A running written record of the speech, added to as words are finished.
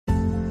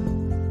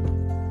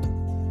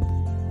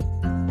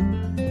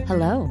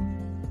Hello,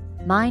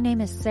 my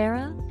name is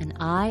Sarah and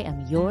I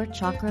am your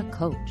chakra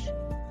coach.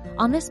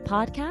 On this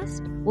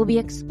podcast, we'll be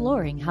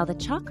exploring how the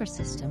chakra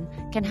system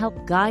can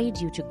help guide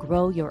you to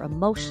grow your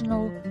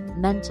emotional,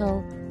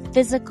 mental,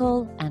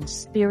 physical, and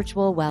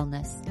spiritual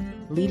wellness,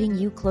 leading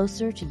you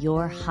closer to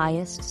your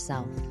highest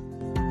self.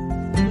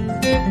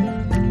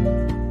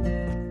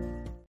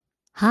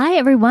 Hi,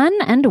 everyone,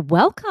 and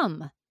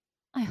welcome.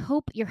 I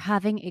hope you're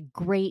having a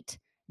great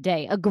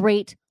day, a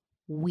great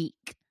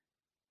week.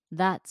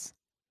 That's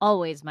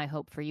always my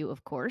hope for you,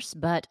 of course,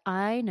 but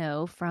I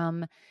know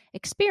from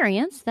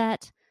experience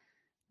that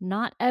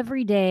not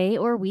every day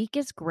or week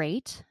is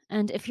great,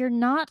 and if you're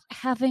not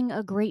having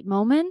a great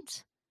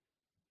moment,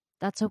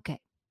 that's okay.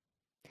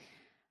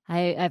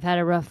 I've had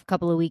a rough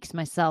couple of weeks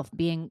myself,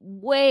 being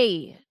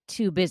way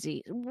too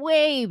busy,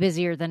 way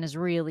busier than is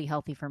really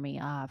healthy for me,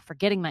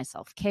 forgetting my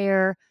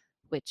self-care,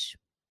 which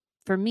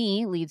for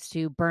me leads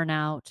to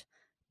burnout,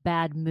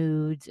 bad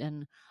moods,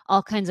 and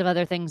all kinds of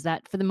other things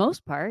that, for the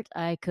most part,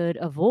 I could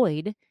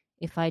avoid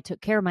if I took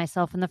care of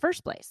myself in the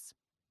first place.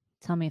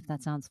 Tell me if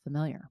that sounds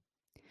familiar.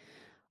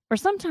 Or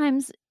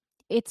sometimes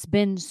it's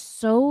been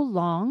so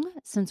long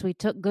since we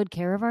took good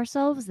care of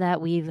ourselves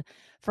that we've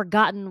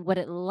forgotten what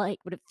it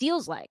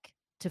feels like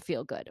to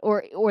feel good,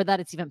 or that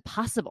it's even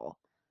possible.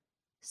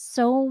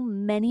 So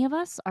many of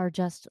us are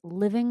just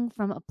living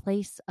from a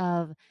place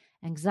of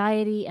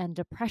anxiety and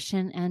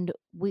depression, and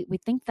we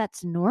think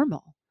that's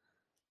normal.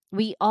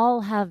 We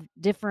all have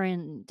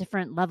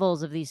different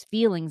levels of these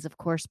feelings, of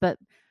course, but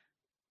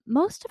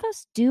most of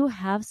us do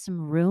have some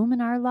room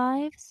in our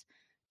lives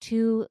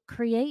to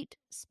create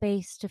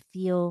space to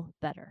feel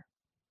better.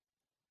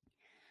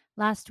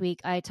 Last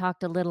week, I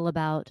talked a little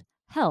about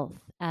health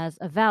as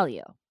a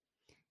value,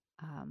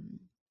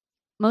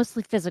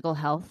 mostly physical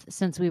health,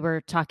 since we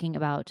were talking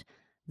about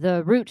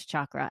the root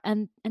chakra.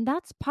 And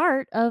that's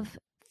part of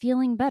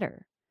feeling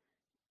better,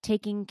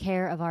 taking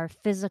care of our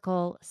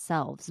physical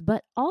selves,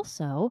 but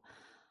also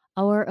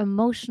our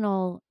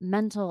emotional,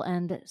 mental,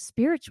 and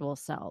spiritual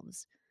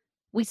selves.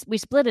 We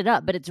split it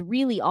up, but it's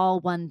really all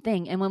one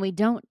thing. And when we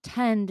don't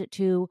tend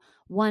to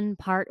one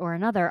part or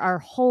another, our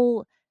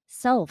whole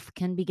self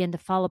can begin to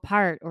fall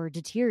apart or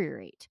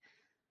deteriorate.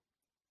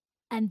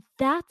 And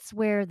that's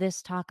where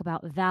this talk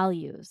about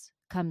values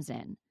comes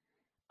in.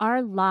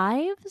 Our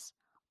lives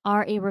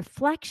are a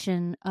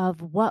reflection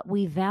of what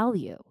we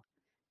value.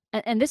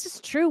 And this is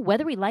true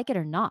whether we like it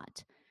or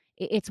not.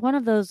 It's one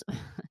of those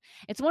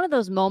it's one of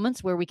those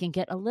moments where we can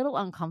get a little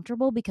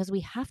uncomfortable because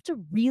we have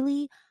to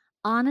really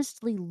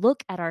honestly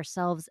look at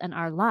ourselves and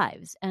our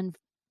lives. And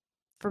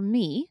for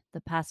me,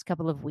 the past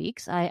couple of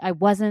weeks, I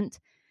wasn't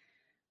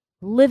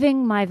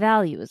living my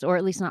values, or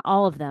at least not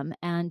all of them,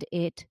 and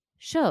it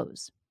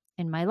shows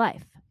in my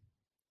life.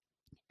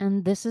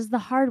 And this is the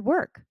hard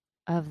work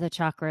of the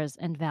chakras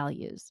and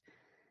values.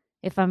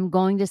 If I'm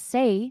going to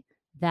say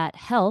that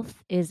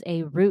health is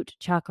a root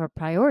chakra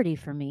priority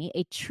for me,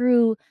 a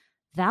true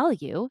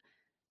value,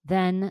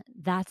 then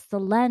that's the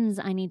lens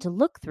I need to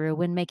look through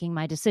when making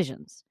my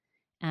decisions.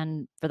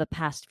 And for the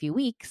past few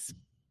weeks,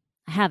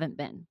 I haven't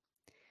been.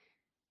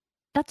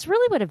 That's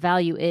really what a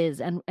value is,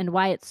 and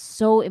why it's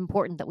so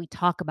important that we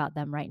talk about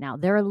them right now.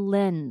 They're a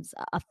lens,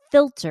 a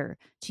filter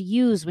to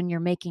use when you're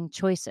making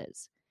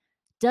choices.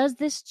 Does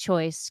this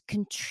choice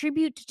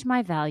contribute to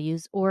my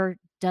values, or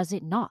does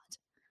it not?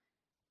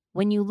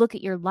 When you look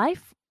at your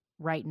life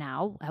right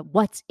now, at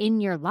what's in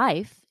your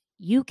life,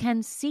 you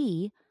can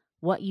see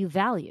what you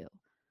value.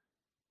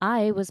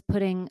 I was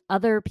putting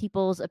other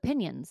people's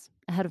opinions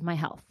ahead of my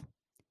health.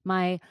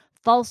 My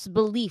false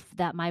belief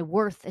that my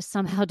worth is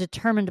somehow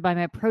determined by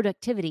my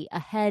productivity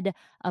ahead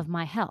of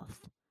my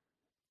health.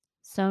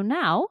 So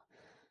now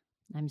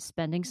I'm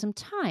spending some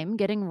time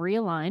getting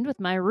realigned with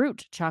my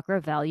root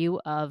chakra value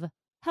of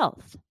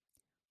health.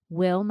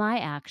 Will my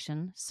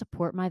action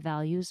support my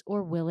values,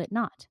 or will it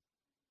not?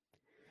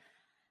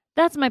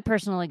 That's my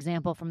personal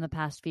example from the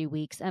past few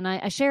weeks, and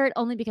I share it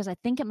only because I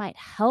think it might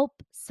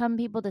help some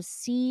people to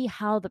see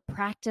how the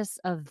practice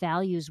of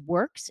values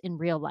works in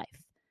real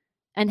life,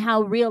 and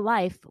how real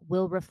life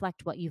will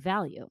reflect what you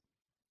value.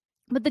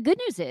 But the good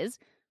news is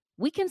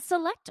we can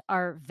select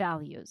our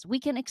values, we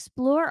can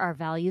explore our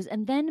values,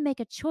 and then make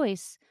a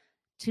choice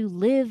to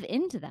live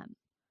into them.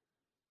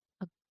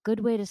 A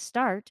good way to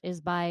start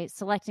is by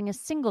selecting a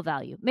single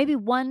value, maybe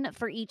one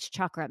for each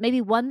chakra,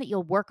 maybe one that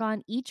you'll work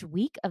on each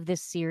week of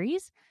this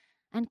series,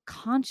 and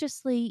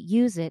consciously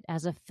use it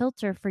as a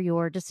filter for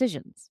your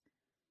decisions.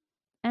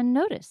 And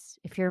notice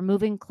if you're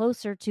moving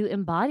closer to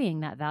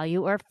embodying that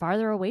value or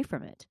farther away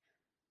from it.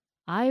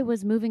 I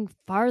was moving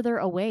farther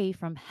away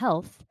from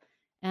health,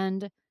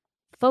 and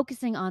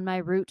focusing on my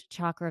root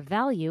chakra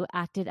value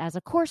acted as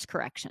a course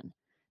correction,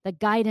 the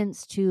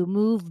guidance to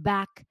move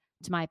back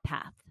to my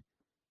path.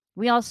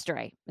 We all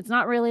stray. It's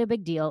not really a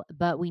big deal,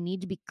 but we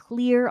need to be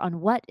clear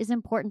on what is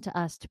important to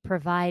us to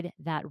provide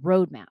that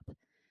roadmap.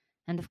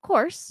 And of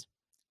course,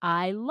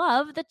 I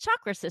love the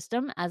chakra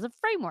system as a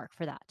framework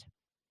for that.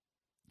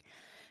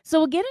 So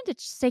we'll get into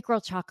sacral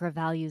chakra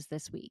values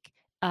this week,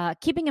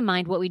 keeping in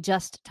mind what we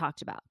just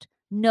talked about.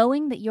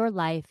 knowing that your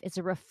life is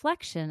a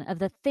reflection of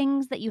the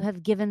things that you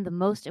have given the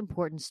most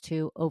importance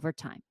to over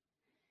time.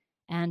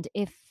 And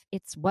if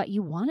it's what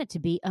you want it to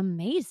be,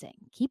 amazing,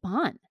 keep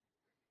on.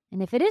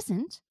 And if it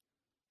isn't,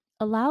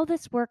 allow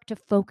this work to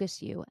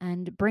focus you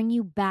and bring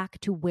you back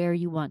to where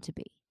you want to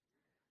be.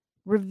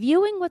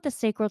 Reviewing what the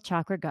sacral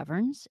chakra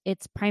governs,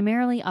 it's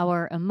primarily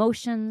our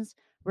emotions,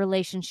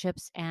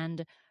 relationships,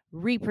 and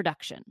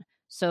reproduction.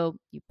 So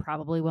you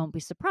probably won't be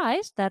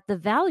surprised that the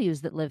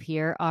values that live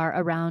here are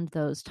around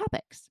those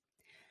topics.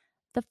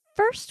 The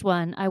first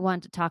one I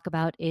want to talk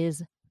about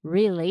is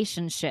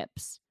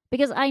relationships,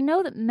 because I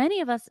know that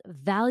many of us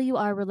value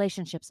our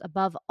relationships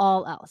above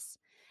all else.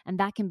 And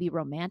that can be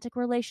romantic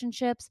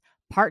relationships,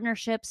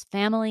 partnerships,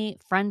 family,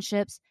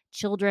 friendships,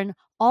 children,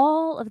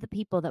 all of the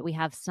people that we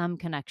have some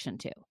connection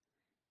to.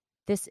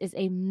 This is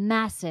a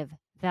massive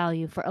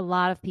value for a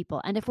lot of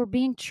people. And if we're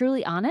being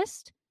truly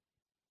honest,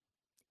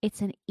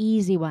 it's an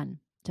easy one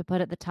to put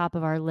at the top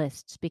of our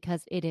lists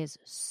because it is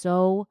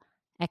so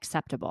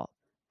acceptable,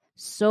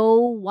 so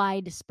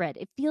widespread.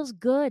 It feels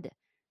good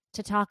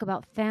to talk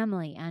about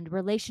family and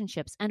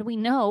relationships. And we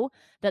know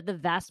that the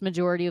vast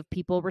majority of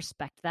people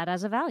respect that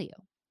as a value.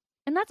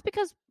 And that's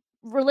because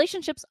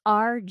relationships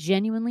are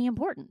genuinely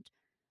important.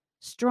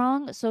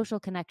 Strong social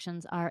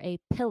connections are a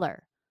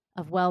pillar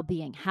of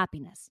well-being,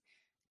 happiness,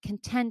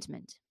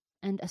 contentment,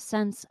 and a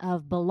sense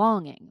of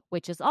belonging,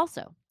 which is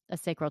also a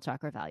sacral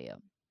chakra value.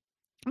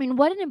 I mean,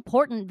 what an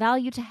important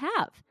value to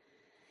have.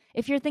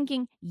 If you're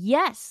thinking,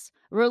 yes,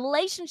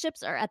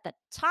 relationships are at the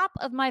top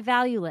of my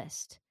value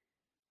list,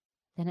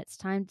 then it's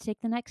time to take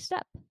the next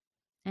step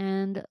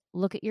and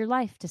look at your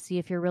life to see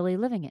if you're really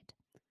living it.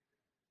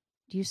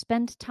 Do you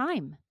spend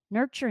time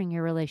nurturing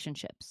your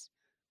relationships,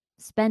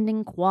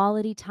 spending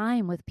quality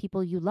time with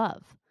people you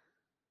love?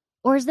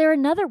 Or is there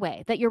another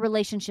way that your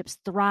relationships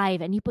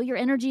thrive and you put your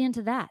energy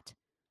into that?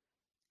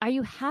 Are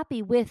you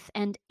happy with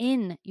and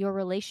in your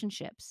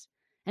relationships?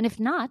 And if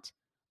not,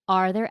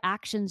 are there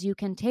actions you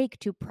can take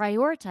to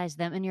prioritize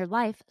them in your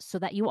life so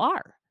that you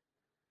are?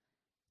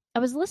 I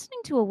was listening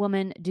to a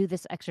woman do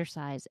this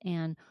exercise,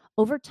 and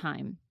over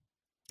time,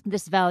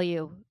 this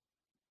value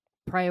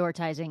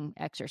prioritizing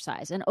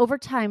exercise, and over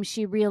time,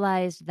 she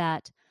realized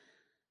that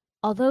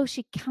although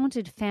she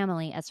counted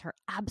family as her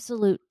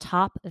absolute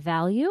top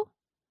value,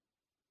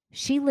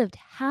 she lived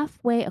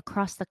halfway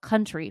across the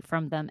country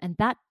from them, and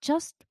that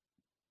just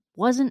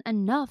wasn't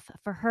enough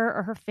for her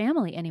or her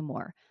family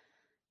anymore.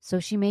 So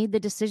she made the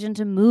decision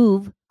to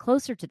move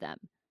closer to them.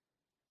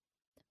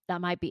 That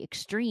might be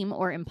extreme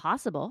or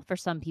impossible for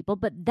some people,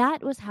 but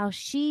that was how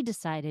she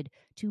decided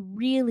to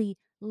really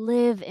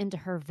live into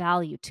her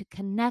value, to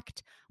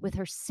connect with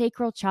her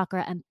sacral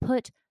chakra and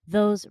put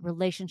those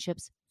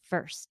relationships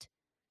first.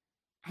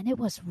 And it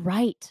was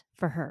right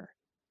for her.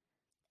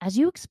 As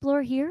you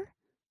explore here,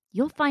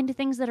 you'll find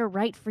things that are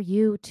right for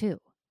you too.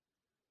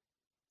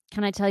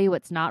 Can I tell you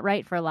what's not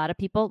right for a lot of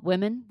people,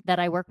 women that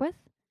I work with?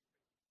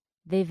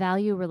 They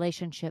value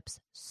relationships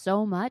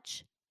so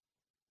much,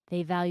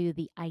 they value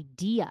the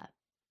idea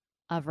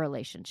of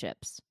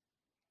relationships,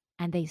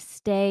 and they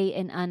stay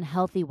in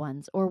unhealthy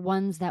ones or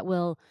ones that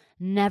will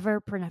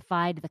never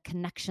provide the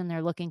connection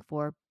they're looking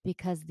for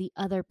because the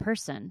other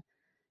person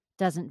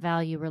doesn't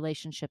value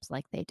relationships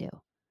like they do.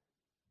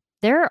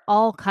 There are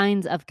all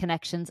kinds of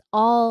connections,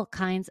 all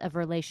kinds of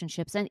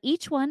relationships, and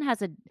each one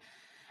has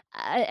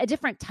a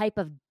different type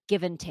of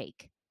give and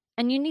take.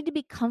 And you need to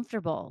be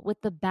comfortable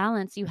with the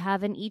balance you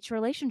have in each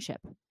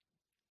relationship.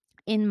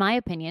 In my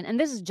opinion, and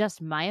this is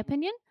just my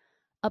opinion,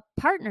 a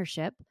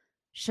partnership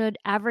should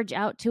average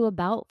out to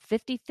about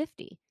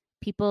 50-50.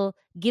 People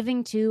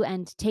giving to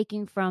and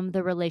taking from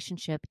the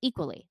relationship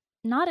equally.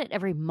 Not at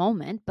every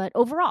moment, but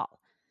overall.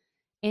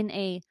 In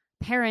a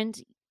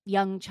parent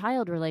young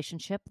child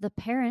relationship, the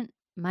parent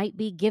might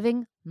be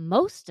giving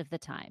most of the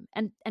time.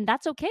 And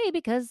that's okay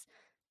because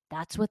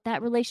that's what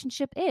that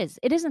relationship is.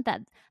 It isn't that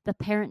the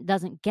parent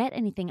doesn't get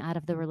anything out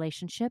of the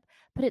relationship,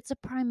 but it's a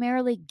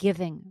primarily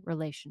giving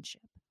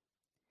relationship.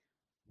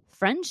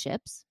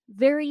 Friendships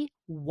vary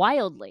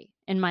wildly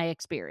in my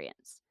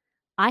experience.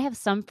 I have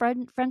some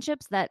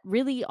friendships that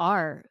really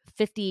are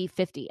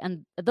 50-50,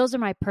 and those are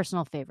my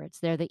personal favorites.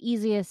 They're the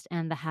easiest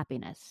and the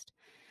happiest.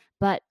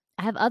 But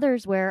I have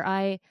others where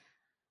I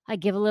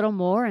give a little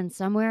more and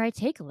some where I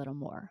take a little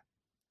more.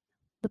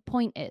 The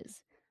point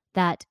is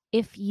that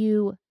if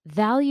you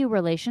value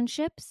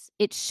relationships,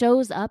 it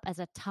shows up as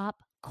a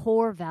top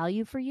core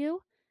value for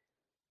you.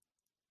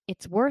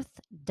 It's worth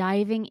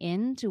diving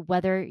into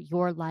whether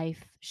your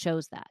life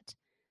shows that.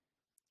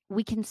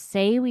 We can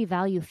say we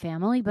value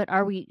family, but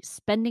are we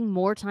spending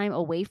more time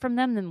away from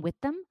them than with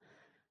them?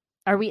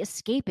 Are we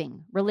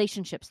escaping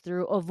relationships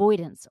through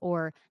avoidance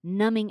or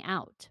numbing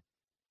out?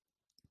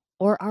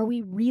 Or are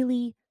we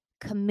really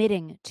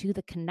committing to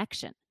the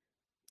connection?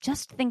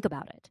 Just think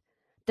about it.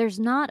 There's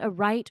not a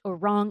right or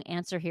wrong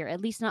answer here,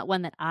 at least not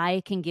one that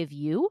I can give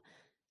you.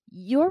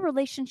 Your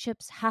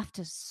relationships have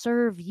to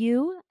serve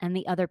you and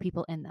the other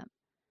people in them.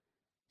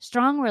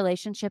 Strong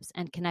relationships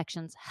and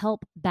connections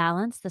help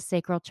balance the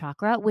sacral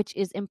chakra, which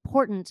is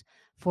important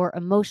for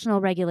emotional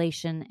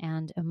regulation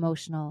and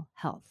emotional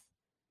health.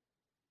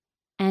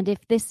 And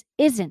if this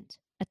isn't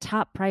a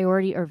top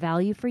priority or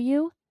value for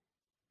you,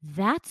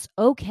 that's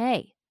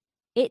okay.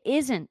 It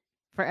isn't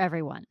for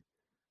everyone.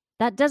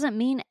 That doesn't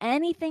mean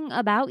anything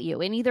about you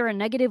in either a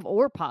negative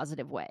or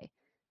positive way.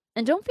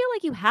 And don't feel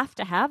like you have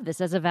to have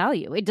this as a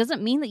value. It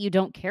doesn't mean that you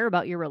don't care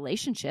about your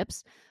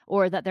relationships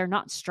or that they're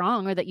not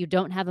strong or that you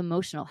don't have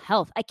emotional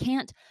health. I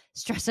can't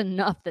stress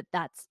enough that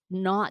that's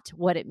not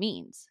what it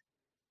means.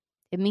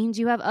 It means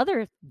you have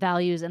other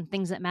values and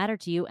things that matter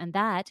to you, and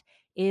that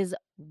is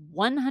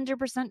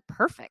 100%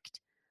 perfect.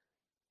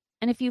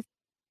 And if you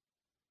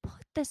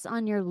put this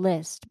on your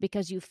list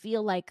because you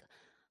feel like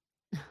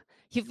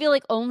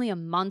only a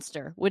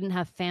monster wouldn't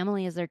have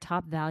family as their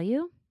top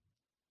value,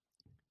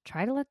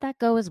 try to let that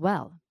go as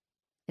well.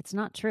 It's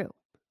not true.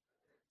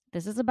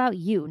 This is about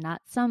you,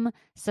 not some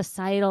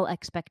societal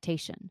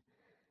expectation.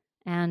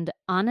 And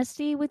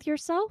honesty with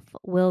yourself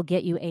will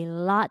get you a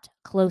lot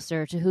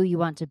closer to who you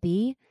want to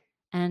be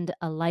and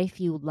a life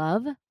you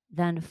love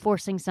than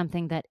forcing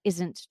something that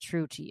isn't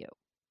true to you.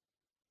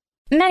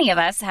 Many of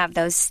us have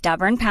those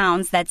stubborn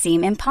pounds that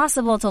seem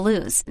impossible to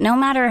lose, no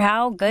matter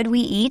how good we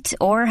eat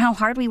or how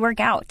hard we work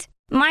out.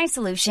 My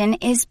solution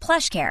is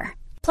PlushCare.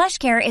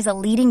 PlushCare is a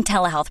leading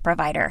telehealth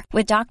provider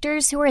with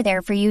doctors who are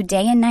there for you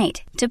day and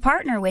night to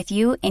partner with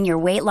you in your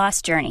weight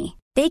loss journey.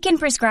 They can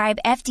prescribe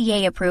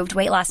FDA-approved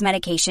weight loss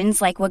medications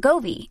like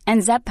Wegovy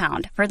and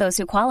Zepbound for those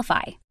who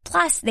qualify.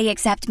 Plus, they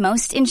accept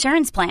most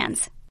insurance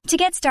plans. To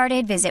get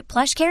started, visit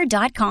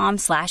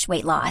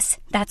plushcare.com/weightloss.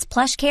 That's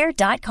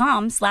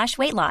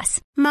plushcare.com/weightloss.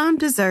 Mom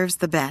deserves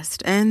the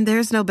best, and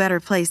there's no better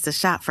place to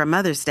shop for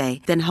Mother's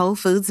Day than Whole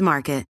Foods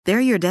Market. They're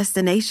your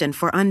destination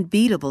for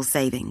unbeatable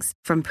savings,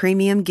 from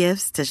premium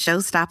gifts to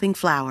show-stopping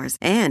flowers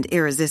and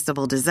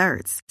irresistible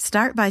desserts.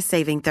 Start by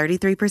saving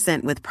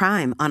 33% with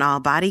Prime on all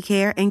body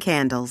care and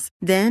candles.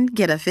 Then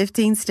get a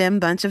 15-stem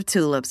bunch of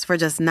tulips for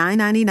just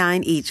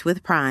 $9.99 each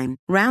with Prime.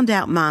 Round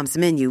out Mom's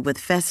menu with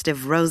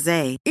festive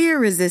rosé,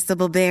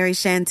 irresistible berry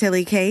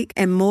chantilly cake,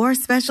 and more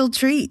special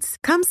treats.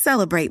 Come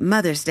celebrate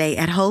Mother's Day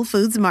at Whole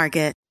Foods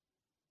Market.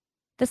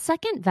 The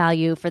second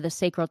value for the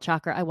sacral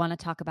chakra I want to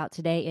talk about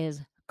today is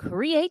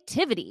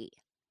creativity.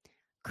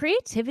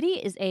 Creativity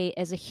is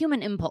a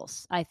human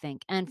impulse, I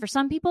think, and for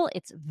some people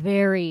it's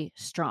very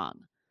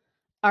strong.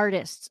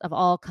 Artists of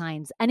all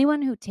kinds,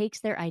 anyone who takes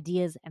their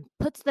ideas and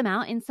puts them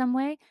out in some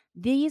way,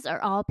 these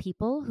are all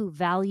people who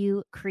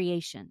value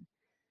creation.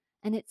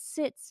 And it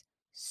sits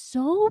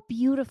so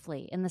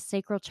beautifully in the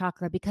sacral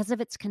chakra because of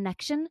its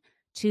connection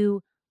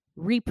to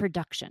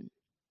reproduction.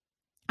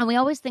 And we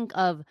always think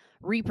of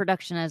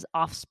reproduction as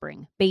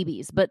offspring,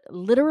 babies, but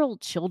literal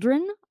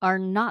children are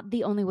not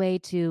the only way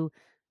to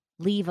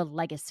leave a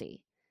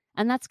legacy.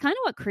 And that's kind of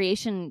what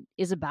creation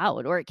is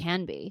about, or it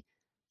can be.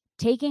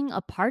 Taking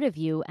a part of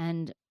you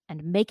and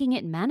making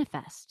it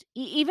manifest,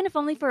 even if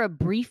only for a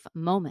brief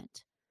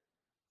moment.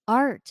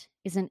 Art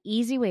is an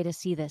easy way to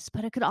see this,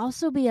 but it could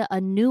also be a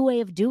new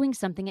way of doing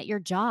something at your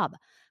job,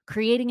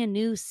 creating a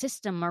new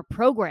system or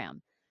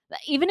program.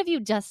 Even if you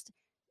just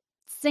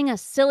sing a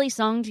silly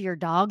song to your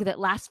dog that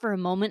lasts for a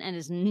moment and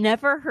is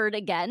never heard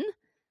again,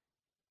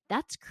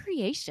 that's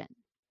creation.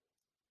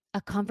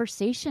 A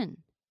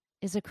conversation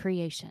is a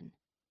creation.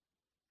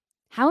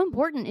 How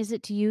important is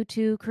it to you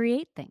to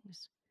create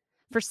things?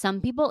 For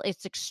some people,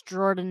 it's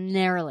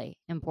extraordinarily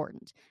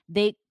important.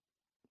 They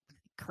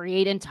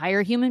create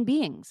entire human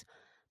beings,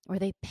 or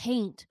they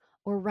paint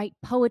or write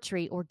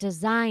poetry or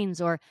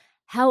designs, or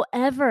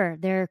however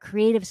their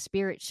creative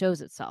spirit shows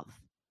itself.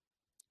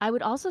 I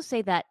would also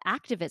say that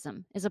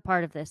activism is a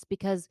part of this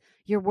because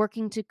you're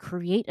working to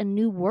create a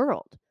new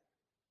world.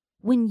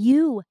 When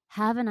you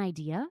have an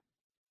idea,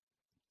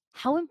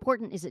 how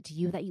important is it to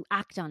you that you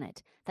act on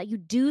it, that you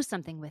do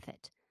something with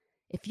it?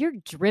 If you're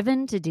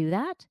driven to do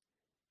that,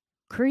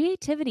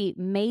 creativity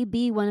may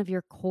be one of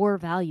your core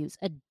values,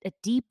 a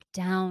deep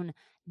down,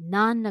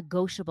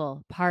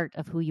 non-negotiable part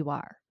of who you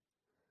are.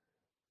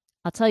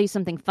 I'll tell you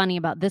something funny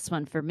about this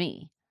one for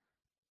me.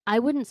 I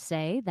wouldn't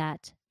say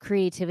that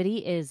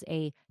creativity is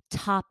a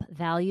top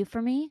value for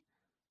me,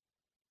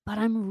 but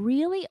I'm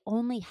really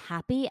only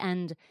happy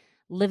and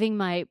living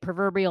my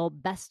proverbial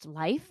best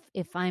life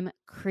if I'm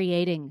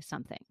creating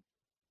something.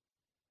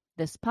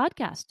 This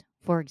podcast,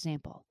 for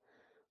example,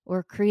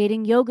 or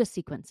creating yoga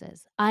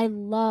sequences. I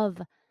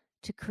love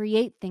to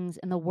create things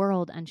in the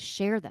world and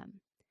share them.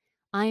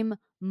 I'm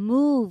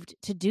moved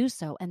to do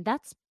so, and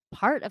that's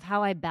part of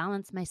how I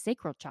balance my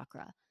sacral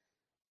chakra.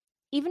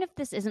 Even if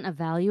this isn't a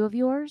value of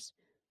yours,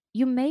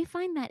 you may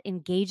find that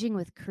engaging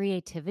with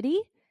creativity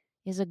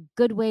is a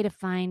good way to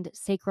find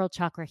sacral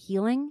chakra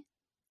healing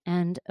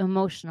and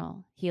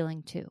emotional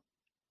healing too.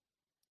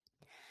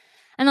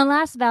 And the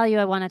last value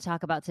I want to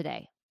talk about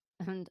today,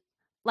 and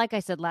like I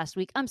said last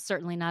week, I'm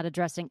certainly not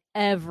addressing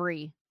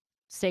every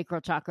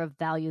sacral chakra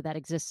value that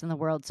exists in the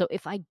world. So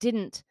if I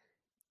didn't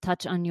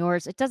touch on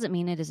yours, it doesn't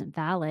mean it isn't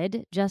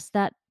valid, just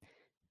that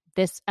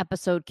this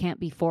episode can't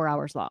be 4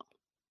 hours long.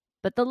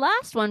 But the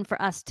last one for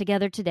us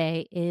together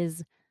today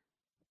is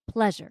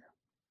pleasure.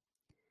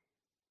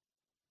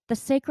 The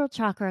sacral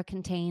chakra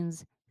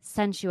contains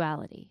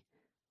sensuality,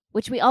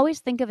 which we always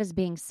think of as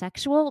being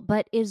sexual,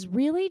 but is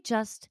really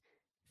just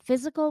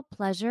physical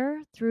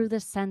pleasure through the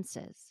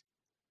senses.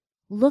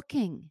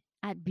 Looking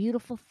at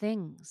beautiful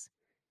things,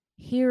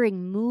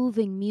 hearing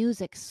moving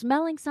music,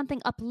 smelling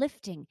something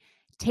uplifting,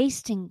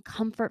 tasting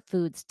comfort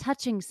foods,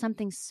 touching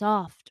something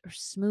soft or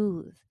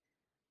smooth.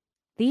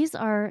 These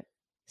are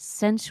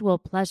sensual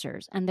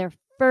pleasures, and they're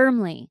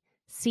firmly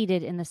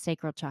seated in the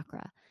sacral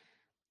chakra.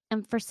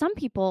 And for some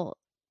people,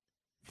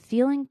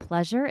 feeling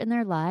pleasure in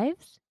their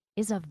lives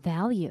is a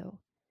value.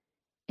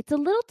 It's a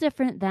little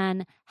different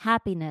than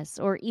happiness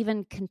or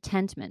even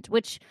contentment,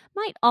 which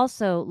might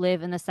also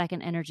live in the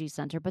second energy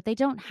center, but they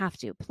don't have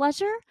to.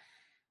 Pleasure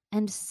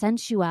and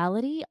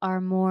sensuality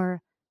are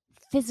more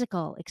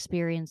physical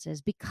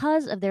experiences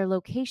because of their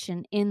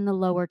location in the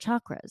lower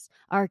chakras,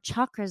 are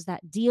chakras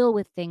that deal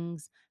with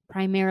things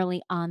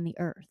primarily on the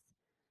earth.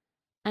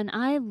 And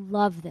I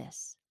love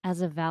this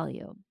as a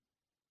value,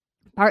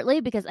 partly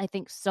because I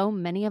think so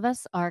many of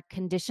us are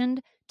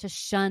conditioned to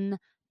shun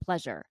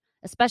pleasure,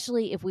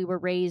 especially if we were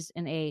raised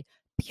in a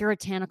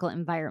puritanical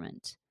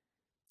environment.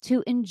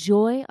 To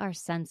enjoy our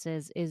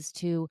senses is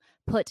to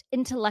put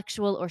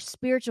intellectual or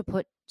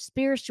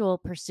spiritual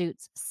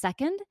pursuits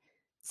second.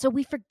 So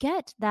we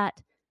forget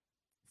that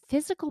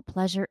physical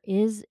pleasure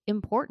is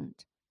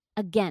important.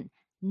 Again,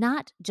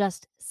 not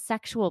just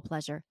sexual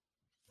pleasure,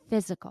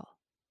 physical.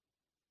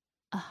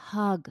 A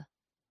hug,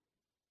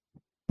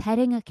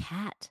 petting a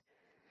cat,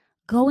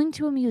 going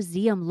to a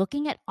museum,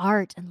 looking at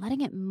art and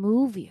letting it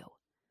move you.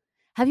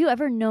 Have you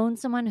ever known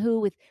someone who,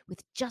 with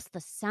just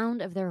the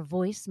sound of their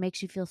voice,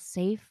 makes you feel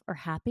safe or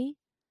happy?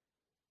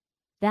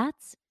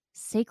 That's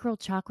sacral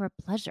chakra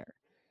pleasure.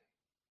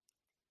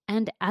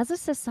 And as a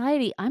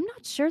society, I'm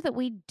not sure that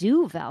we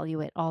do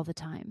value it all the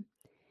time.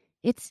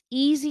 It's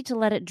easy to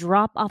let it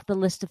drop off the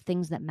list of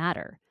things that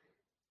matter.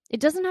 It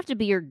doesn't have to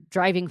be your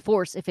driving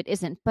force if it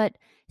isn't, but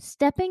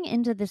stepping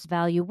into this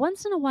value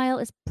once in a while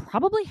is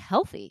probably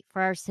healthy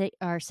for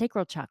our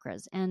sacral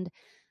chakras. And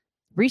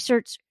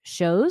research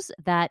shows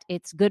that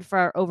it's good for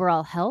our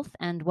overall health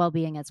and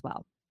well-being as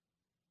well.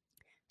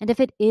 And if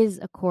it is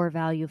a core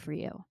value for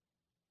you,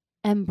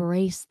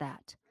 embrace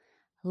that.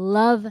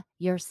 Love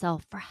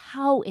yourself for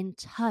how in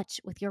touch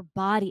with your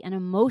body and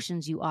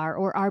emotions you are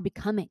or are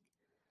becoming.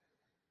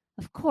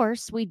 Of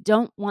course, we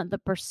don't want the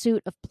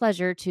pursuit of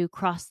pleasure to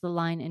cross the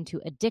line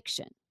into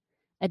addiction.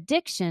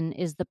 Addiction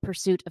is the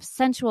pursuit of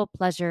sensual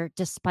pleasure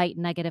despite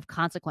negative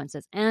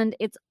consequences, and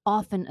it's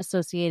often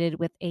associated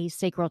with a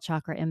sacral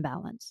chakra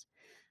imbalance.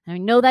 And I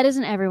know that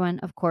isn't everyone,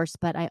 of course,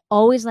 but I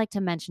always like to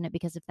mention it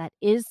because if that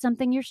is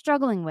something you're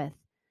struggling with,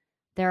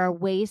 there are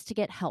ways to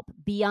get help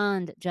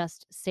beyond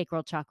just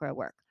sacral chakra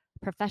work.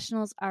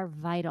 Professionals are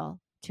vital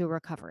to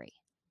recovery.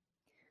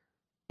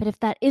 But if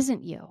that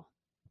isn't you,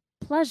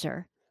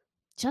 pleasure,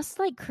 just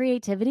like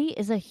creativity,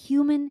 is a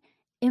human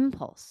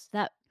impulse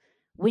that,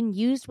 when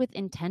used with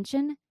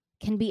intention,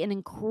 can be an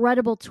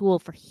incredible tool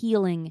for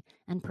healing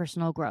and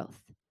personal growth.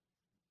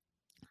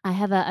 I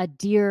have a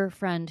dear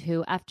friend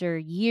who, after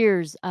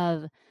years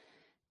of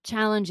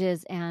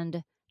challenges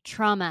and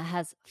trauma,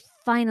 has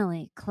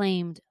finally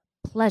claimed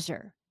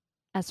pleasure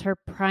as her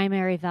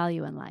primary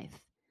value in life.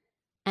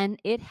 And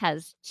it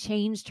has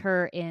changed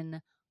her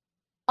in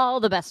all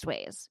the best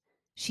ways.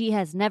 She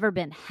has never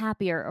been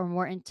happier or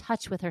more in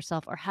touch with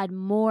herself or had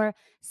more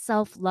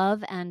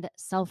self-love and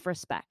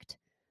self-respect.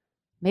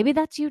 Maybe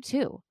that's you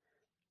too.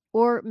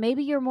 Or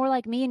maybe you're more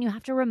like me and you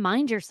have to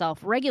remind yourself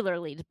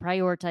regularly to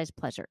prioritize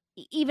pleasure,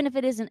 even if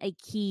it isn't a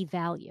key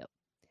value.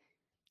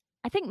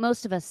 I think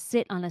most of us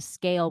sit on a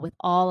scale with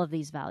all of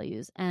these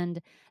values,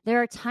 and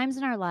there are times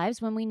in our lives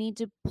when we need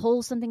to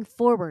pull something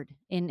forward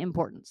in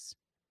importance.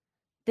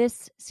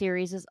 This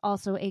series is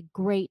also a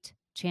great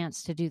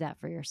chance to do that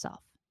for yourself.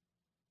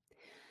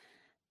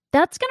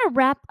 That's going to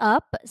wrap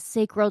up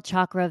sacral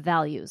chakra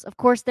values. Of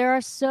course, there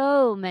are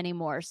so many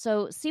more.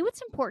 So see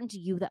what's important to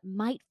you that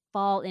might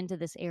fall into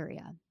this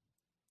area.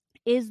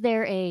 Is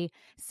there a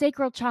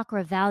sacral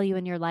chakra value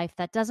in your life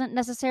that doesn't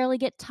necessarily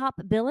get top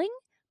billing,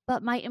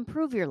 but might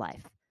improve your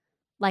life?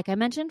 Like I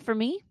mentioned, for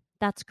me,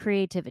 that's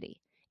creativity.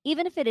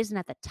 Even if it isn't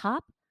at the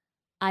top,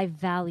 I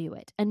value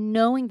it. And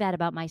knowing that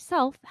about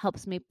myself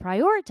helps me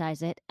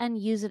prioritize it and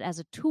use it as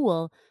a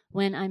tool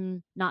when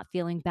I'm not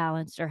feeling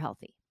balanced or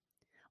healthy.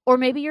 Or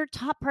maybe your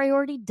top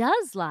priority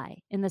does lie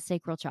in the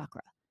sacral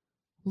chakra.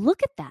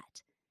 Look at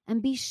that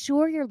and be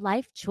sure your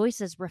life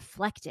choices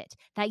reflect it,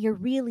 that you're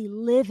really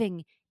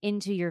living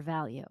into your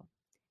value.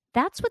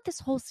 That's what this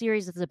whole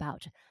series is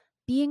about.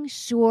 Being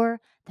sure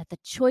that the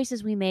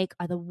choices we make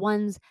are the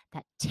ones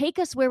that take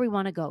us where we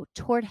want to go,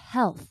 toward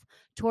health,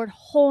 toward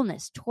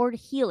wholeness, toward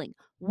healing,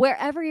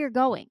 wherever you're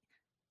going.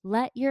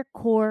 Let your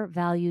core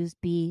values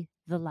be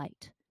the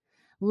light.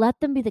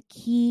 Let them be the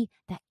key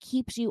that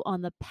keeps you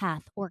on the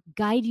path or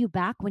guide you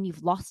back when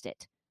you've lost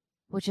it,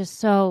 which is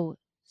so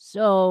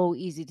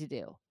easy to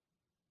do.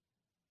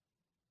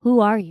 Who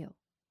are you?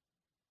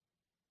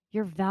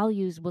 Your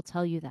values will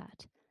tell you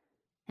that,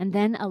 and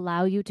then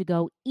allow you to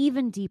go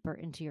even deeper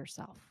into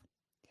yourself.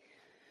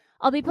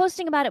 I'll be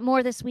posting about it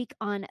more this week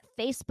on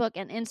Facebook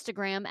and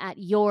Instagram at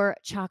Your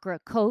Chakra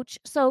Coach,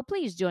 so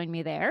please join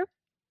me there.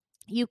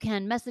 You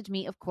can message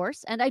me, of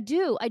course, and I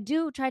do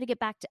try to get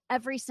back to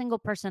every single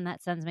person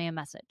that sends me a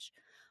message.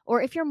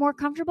 Or if you're more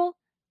comfortable,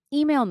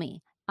 email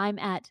me. I'm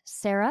at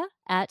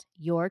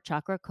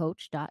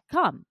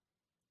sarah@yourchakracoach.com.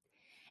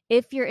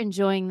 If you're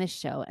enjoying this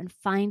show and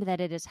find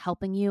that it is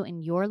helping you in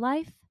your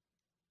life,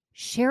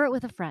 share it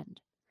with a friend.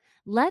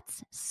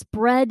 Let's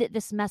spread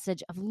this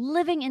message of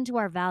living into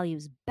our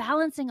values,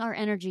 balancing our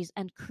energies,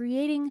 and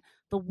creating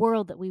the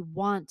world that we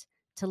want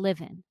to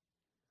live in.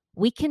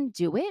 We can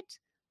do it,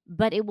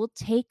 but it will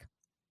take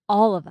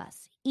all of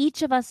us,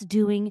 each of us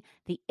doing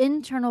the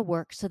internal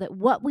work so that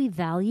what we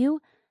value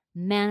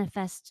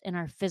manifests in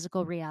our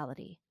physical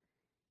reality.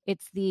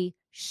 It's the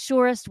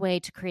surest way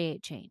to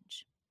create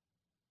change.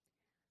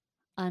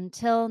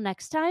 Until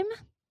next time,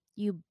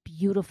 you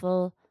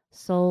beautiful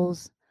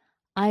souls,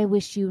 I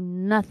wish you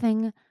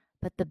nothing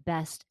but the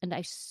best, and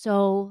I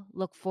so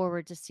look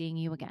forward to seeing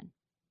you again.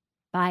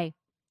 Bye.